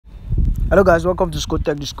Hello guys, welcome to Scott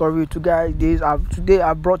Tech Discovery. Today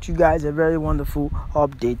I brought you guys a very wonderful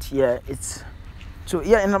update.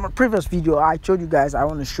 In my previous video I showed you guys, I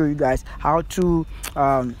want to show you guys how to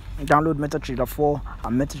download MetaTrader 4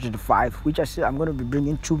 and MetaTrader 5, which I said I'm going to be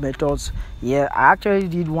bringing two methods. I actually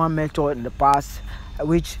did one method in the past,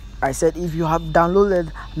 which I said if you have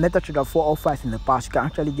downloaded MetaTrader 4 or 5 in the past, you can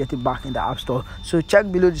actually get it back in the App Store. So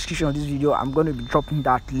check below the description of this video. I'm going to be dropping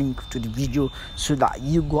that link to the video so that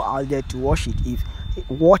you go out there to watch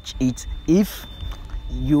it. If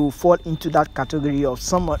you fall into that category of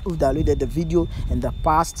someone who downloaded the video in the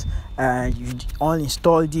past and you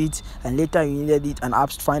uninstalled it and later you needed it and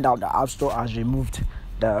find out the App Store has removed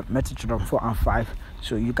the MetaTrader 4 and 5,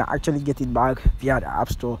 so you can actually get it back via the App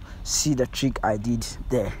Store. See the trick I did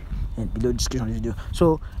there and below the description of the video.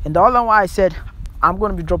 So in the other one I said I'm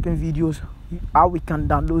going to be dropping videos how we can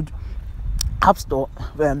download App Store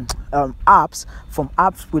apps from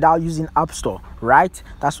apps without using App Store, right?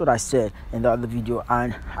 That's what I said in the other video,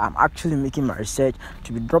 and I'm actually making my research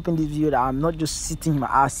to be dropping this video, that I'm not just sitting my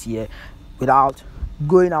ass here without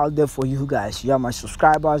going out there for you guys. You are my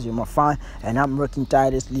subscribers, you're my fan, and I'm working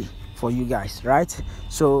tirelessly for you guys, right?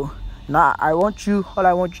 So now all I want you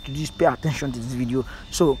to do is pay attention to this video.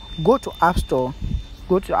 So go to App Store.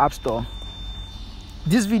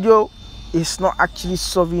 This video is not actually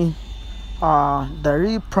solving the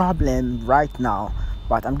real problem right now,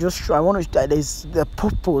 but I'm just sure I want to there's the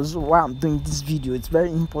purpose why I'm doing this video. It's very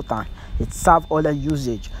important. It serves other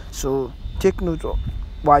usage, so take note of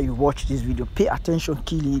while you watch this video. Pay attention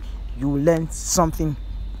keenly, you will learn something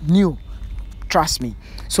new, trust me.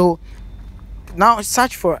 So now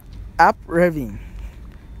search for app revving,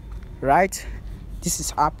 right? This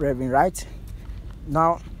is app revving, right?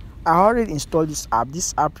 Now I already installed this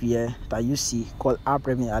app here that you see called app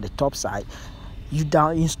revving at the top side. You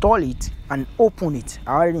install it and open it.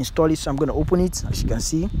 I already installed it, so I'm going to open it. As you can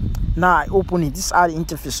see, now I open it. This is how the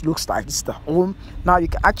interface looks like. This is the home. Now you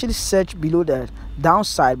can actually search below the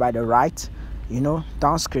downside by the right,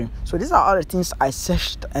 down screen. So these are all the things I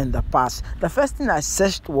searched in the past. The first thing I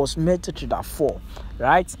searched was MetaTrader 4,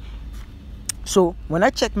 right? So when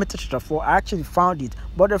I checked MetaTrader 4, I actually found it,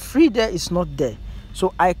 but the free there is not there.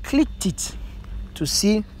 So I clicked it to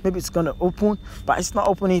see maybe it's gonna open, but it's not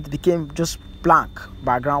opening. It became just blank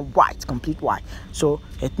background, white, complete white. So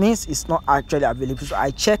it means it's not actually available. So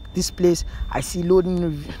I check this place, I see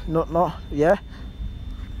loading. No,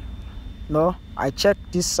 I check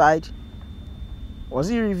this side. Was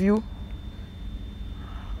it review?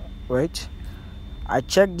 Wait, I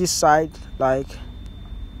check this side. Like,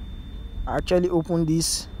 I actually open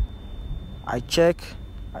this, I check,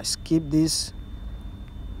 I skip this.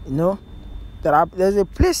 There's a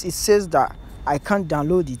place it says that I can't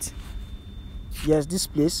download it. Yes, this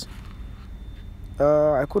place,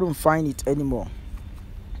 I couldn't find it anymore.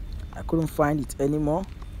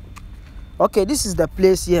 Okay, this is the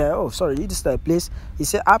place here. Oh sorry, this is the place. It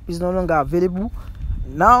said app is no longer available.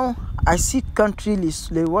 Now I see country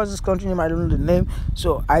list. What's this country name? I don't know the name.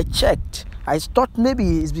 So I checked. I thought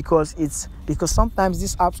maybe it's because sometimes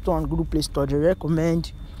this App Store and Google Play Store, they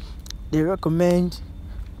recommend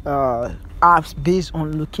apps based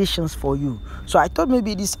on locations for you. So I thought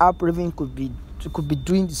maybe this app revving could be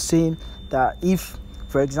doing the same. That if,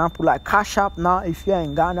 for example, like Cash App, now if you're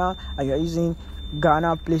in Ghana and you're using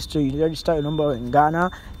Ghana Play Store, you register your number in Ghana,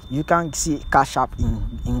 you can see Cash App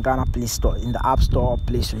in Ghana Play Store, in the App Store or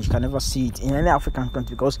Play Store. You can never see it in any African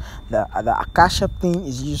country, because the Cash App thing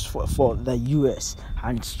is used for the US,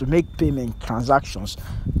 and it's to make payment transactions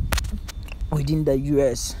within the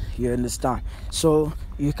US, you understand? So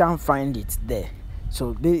you can't find it there,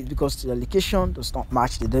 so because the location does not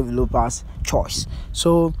match the developer's choice.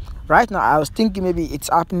 So right now I was thinking maybe it's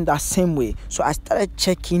happening that same way, so I started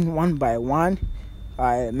checking one by one.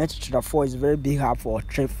 MetaTrader 4 is a very big app for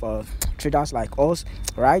traders like us,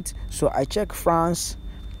 right? So I checked France,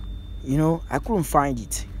 I couldn't find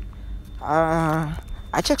it.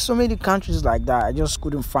 I checked so many countries like that, I just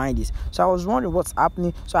couldn't find it. So I was wondering what's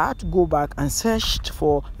happening. So I had to go back and search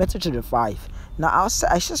for MetaTrader 5. Now I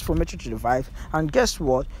searched for MetaTrader 5, and guess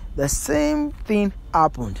what? The same thing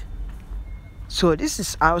happened. So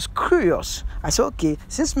I was curious. I said, okay,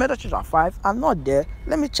 since MetaTrader 5 I'm not there,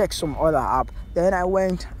 let me check some other app. Then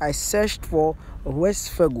I searched for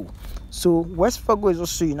West Fargo. So West Fargo is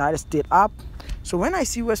also a United States app. So when I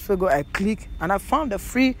see West Fargo, I click and I found the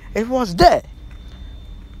free. It was there,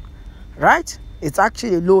 right? It's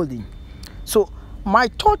actually loading. So my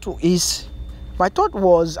thought was,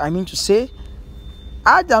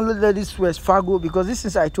 I downloaded this West Fargo because this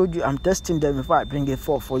is, I told you, I'm testing them before I bring it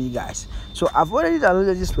for you guys. So I've already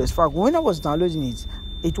downloaded this West Fargo. When I was downloading it,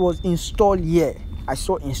 it was installed here. I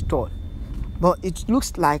saw installed, but it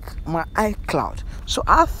looks like my iCloud. So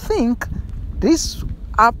I think this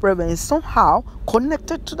app revenue is somehow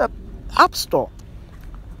connected to the App Store,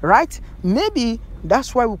 right? Maybe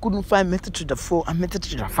that's why we couldn't find MetaTrader 4 and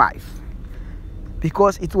MetaTrader 5,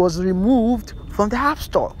 because it was removed from the App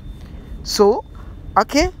Store. So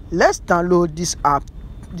okay, let's download this app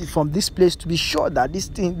from this place to be sure that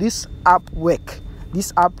this app work,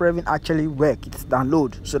 this app revenue actually work. It's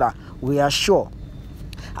download so that we are sure.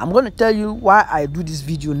 I'm going to tell you why I do this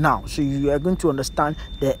video now, so you are going to understand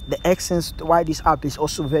the essence why this app is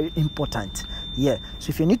also very important. Yeah,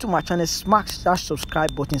 so if you're new to my channel, smash that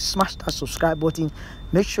subscribe button,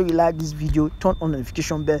 make sure you like this video, turn on the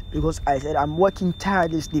notification bell, because I said I'm working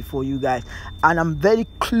tirelessly for you guys, and I'm very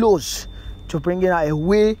close to bringing out a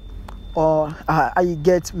way or how you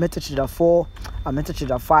get MetaTrader 4 and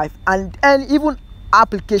MetaTrader 5 and even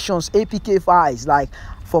applications, APK files, like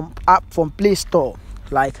from Play Store,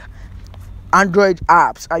 like Android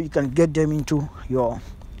apps, how you can get them into your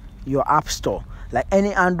App Store, like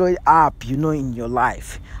any Android app in your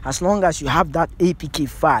life. As long as you have that APK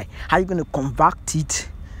file, how you going to convert it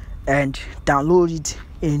and download it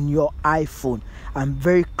in your iPhone? I'm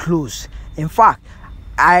very close. In fact,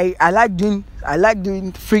 I like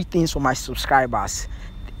doing free things for my subscribers.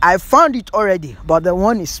 I found it already, but the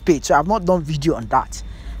one is paid, so I've not done video on that,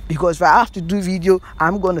 because if I have to do video,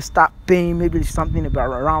 I'm going to start paying maybe something about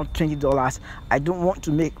around $20. I don't want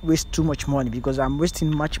to waste too much money, because I'm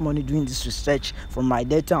wasting much money doing this research for my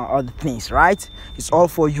data and other things, right? It's all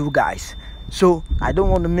for you guys, so I don't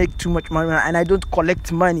want to make too much money, and I don't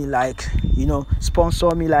collect money like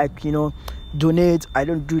sponsor me, like donate. I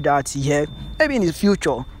don't do that here. Maybe in the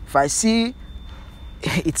future, if I see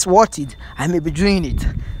it's worth it, I may be doing it.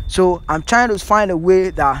 So I'm trying to find a way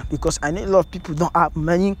that, because I know a lot of people don't have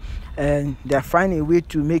money and they're finding a way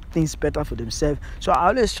to make things better for themselves. So I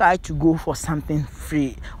always try to go for something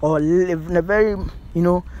free, or live in a very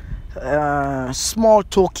small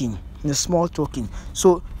token.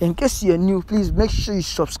 So in case you're new, please make sure you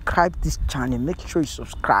subscribe this channel. Make sure you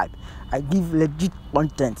subscribe. I give legit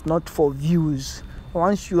content, not for views.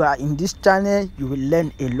 Once you are in this channel, you will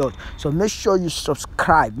learn a lot. So make sure you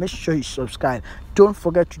subscribe. Don't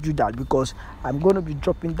forget to do that, because I'm going to be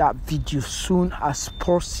dropping that video soon as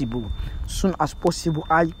possible.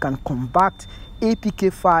 How you can convert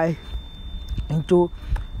APK file into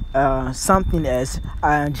something else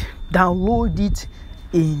and download it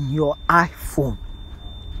in your iPhone.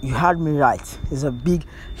 You heard me right. It's a big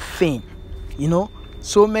thing.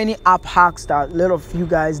 So many app hacks that a lot of you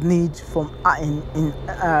guys need from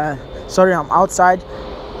sorry, I'm outside.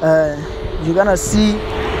 You're gonna see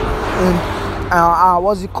in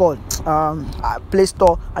what's it called, Play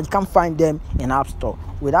Store, and you can't find them in App Store.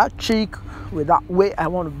 With that trick, with that way I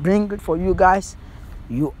want to bring it for you guys,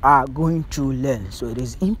 you are going to learn. So it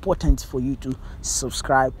is important for you to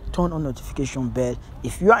subscribe, turn on notification bell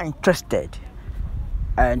if you are interested,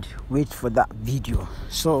 and wait for that video.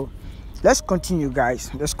 So let's continue,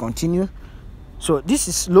 guys. So this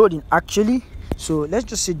is loading actually, so let's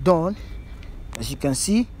just say done. As you can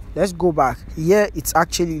see, let's go back here. It's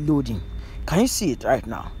actually loading. Can you see it right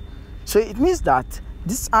now? So it means that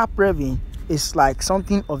this app revenue is like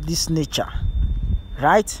something of this nature,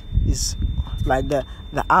 right? It's like the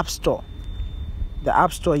App Store. The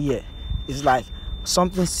App Store here is like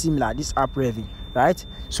something similar, this app revenue, right?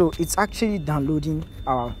 So it's actually downloading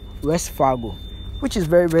our West Fargo, which is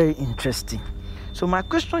very, very interesting. So my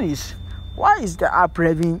question is, why is the app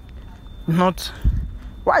revenue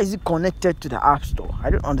why is it connected to the App Store?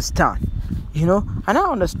 I don't understand. And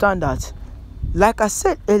I understand that, like I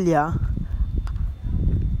said earlier,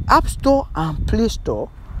 App Store and Play Store,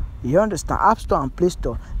 you understand, App Store and Play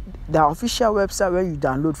Store, the official website where you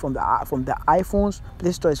download from the iPhones.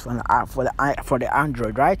 Play Store is for the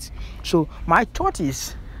Android, right? So my thought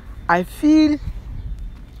is, I feel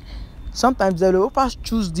sometimes developers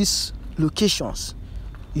choose these locations.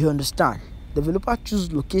 You understand? Developers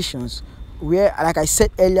choose locations where, like I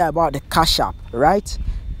said earlier about the Cash App, right?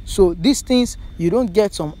 So these things, you don't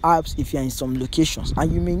get some apps if you're in some locations,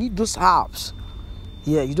 and you may need those apps.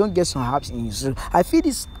 Yeah, you don't get some apps in. So I feel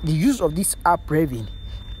the use of this app revenue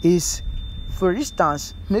is, for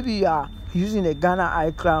instance, maybe you are using a Ghana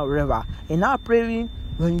iCloud or whatever. In app revenue,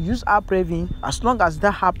 when you use app revenue, as long as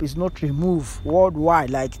that app is not removed worldwide,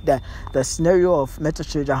 like the scenario of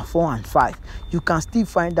MetaTrader 4 and 5, you can still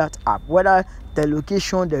find that app, whether the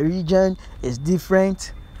location, the region is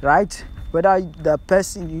different, right? Whether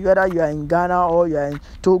you are in Ghana or you are in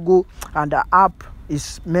Togo, and the app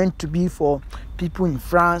is meant to be for people in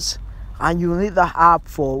France, and you need that app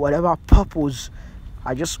for whatever purpose,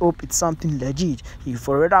 I just hope it's something legit. If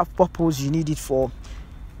for whatever purpose you need it for,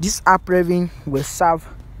 this app Revin will serve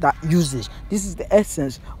that usage. This is the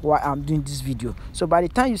essence why I'm doing this video. So by the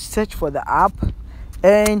time you search for the app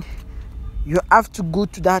and you have to go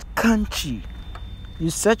to that country, you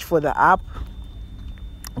search for the app.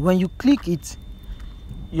 When you click it,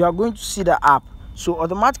 you are going to see the app. So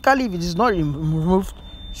automatically, if it is not removed,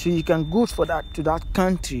 so you can go for that to that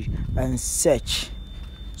country and search.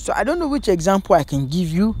 So I don't know which example I can give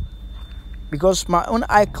you, because my own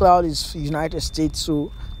iCloud is United States.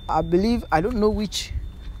 So I believe I don't know which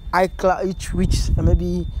iCloud, which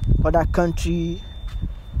maybe other country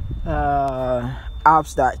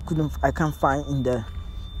apps that I can't find in the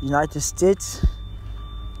United States.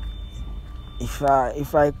 If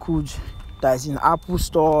I could, that's in Apple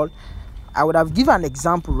Store, I would have given an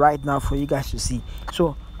example right now for you guys to see.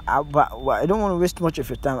 So but I don't want to waste much of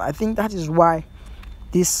your time. I think that is why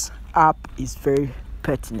this app is very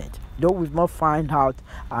pertinent, though we've not find out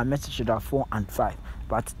our MetaTrader 4 and 5,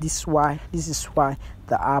 but this is why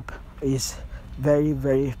the app is very,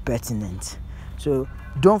 very pertinent. So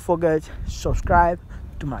don't forget, subscribe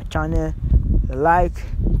to my channel, like,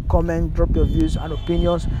 comment, drop your views and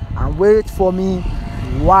opinions, and wait for me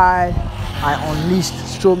while I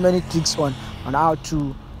unleashed so many tricks on how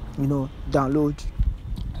to download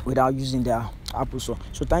without using the Apple Store.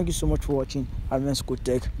 So thank you so much for watching Advanced Code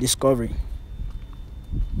Tech Discovery.